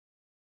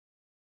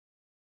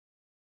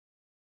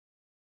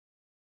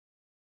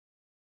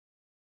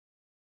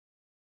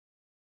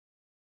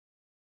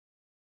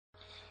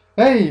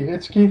Hey,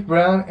 it's Keith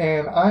Brown,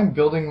 and I'm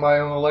building my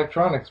own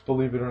electronics,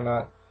 believe it or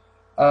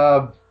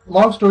not.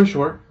 Long story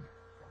short,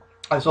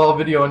 I saw a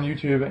video on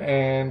YouTube,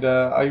 and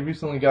I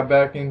recently got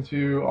back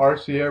into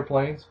RC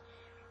airplanes,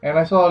 and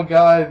I saw a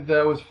guy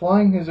that was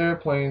flying his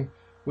airplane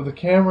with a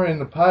camera in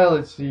the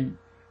pilot seat,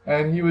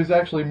 and he was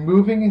actually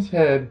moving his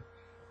head,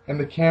 and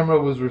the camera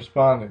was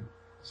responding.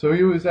 So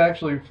he was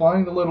actually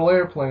flying the little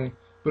airplane,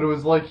 but it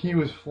was like he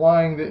was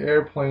flying the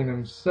airplane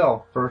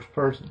himself, first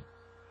person.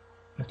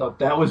 I thought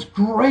that was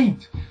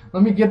great.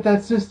 Let me get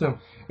that system.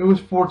 It was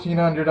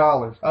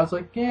 $1,400. I was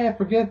like, yeah,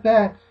 forget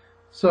that.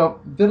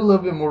 So did a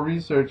little bit more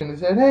research, and he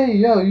said, hey,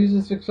 yo, use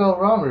this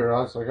accelerometer.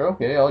 I was like,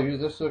 okay, I'll use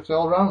this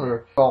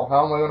accelerometer. Well,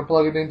 how am I going to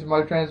plug it into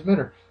my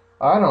transmitter?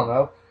 I don't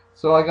know.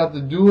 So I got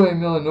the Due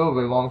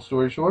Millanove. Long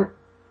story short,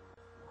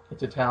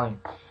 it's Italian,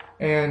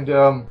 and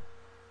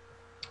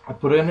I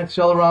put an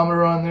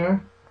accelerometer on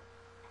there.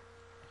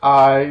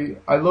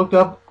 I looked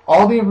up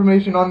all the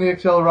information on the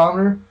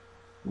accelerometer,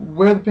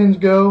 where the pins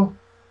go,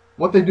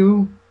 what they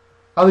do,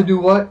 how they do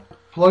what,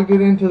 plugged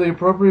it into the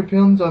appropriate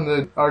pins on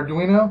the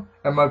Arduino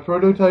and my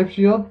prototype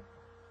shield,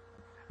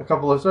 a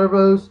couple of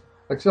servos,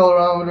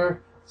 accelerometer,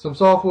 some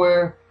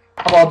software,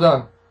 I'm all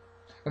done.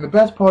 And the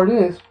best part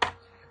is,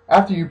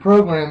 after you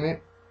program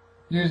it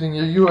using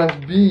your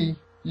USB,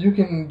 you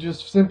can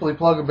just simply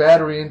plug a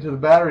battery into the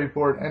battery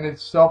port and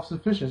it's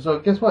self-sufficient. So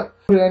guess what?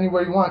 Put it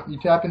anywhere you want. You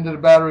tap into the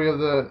battery of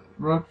the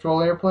remote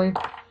control airplane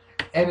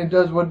and it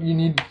does what you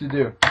need it to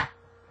do.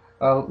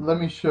 Let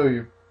me show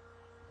you.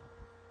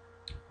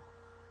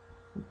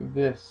 Look at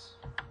this.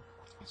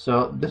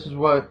 So this is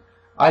what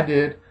I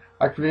did.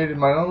 I created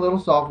my own little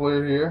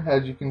software here,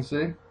 as you can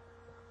see.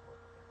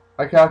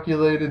 I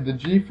calculated the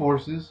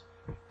G-forces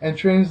and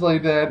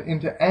translated that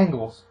into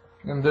angles.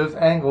 And those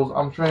angles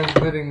I'm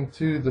transmitting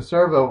to the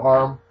servo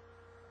arm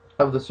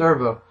of the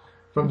servo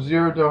from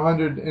 0 to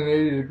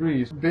 180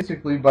 degrees.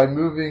 Basically, by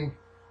moving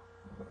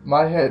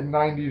my head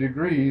 90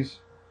 degrees,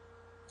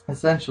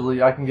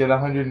 essentially I can get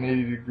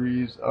 180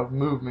 degrees of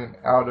movement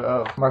out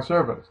of my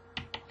servos.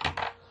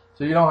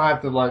 So you don't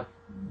have to like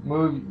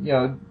move,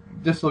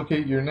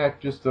 dislocate your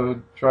neck just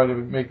to try to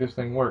make this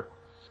thing work.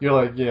 You're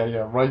like,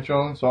 yeah, write your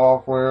own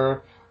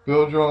software,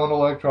 build your own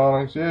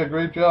electronics, yeah,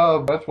 great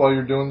job. That's why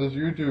you're doing this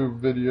YouTube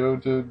video,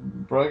 to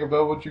brag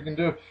about what you can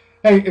do.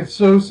 Hey, it's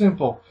so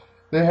simple.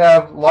 They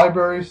have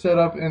libraries set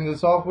up in the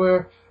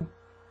software.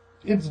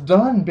 It's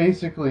done,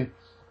 basically.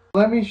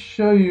 Let me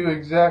show you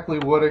exactly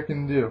what it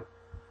can do.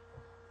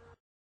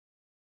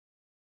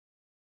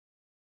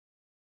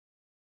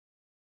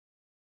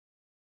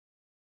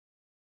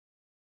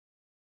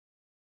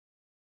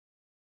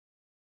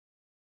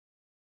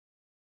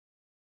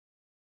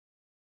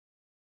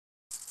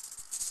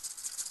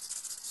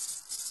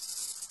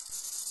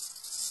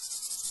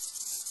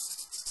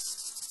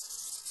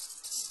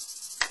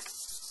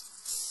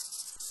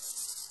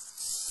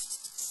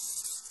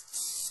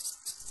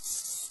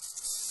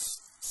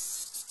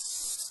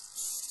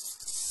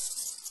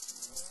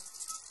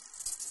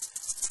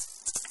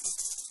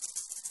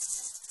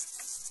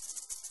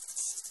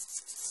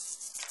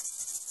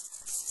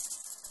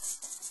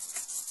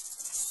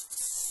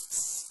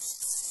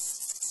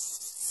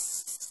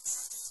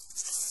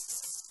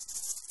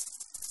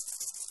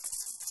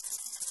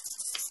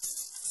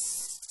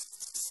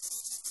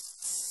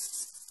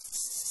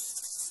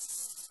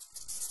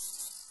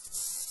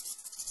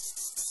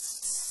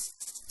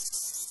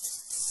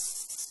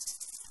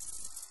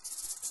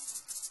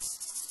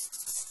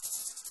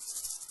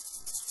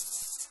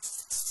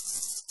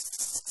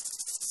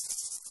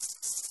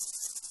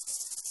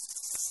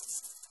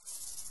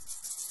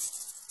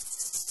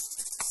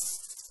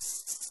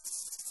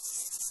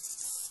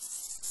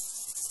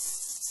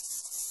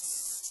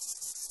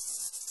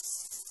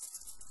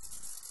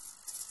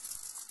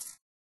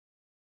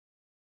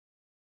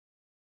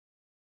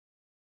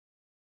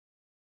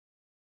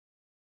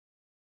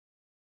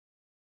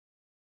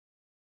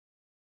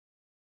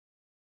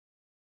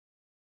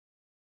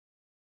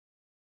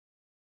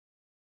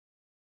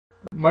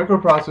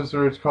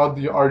 Microprocessor is called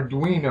the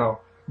Arduino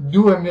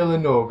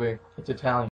 2009. It's Italian.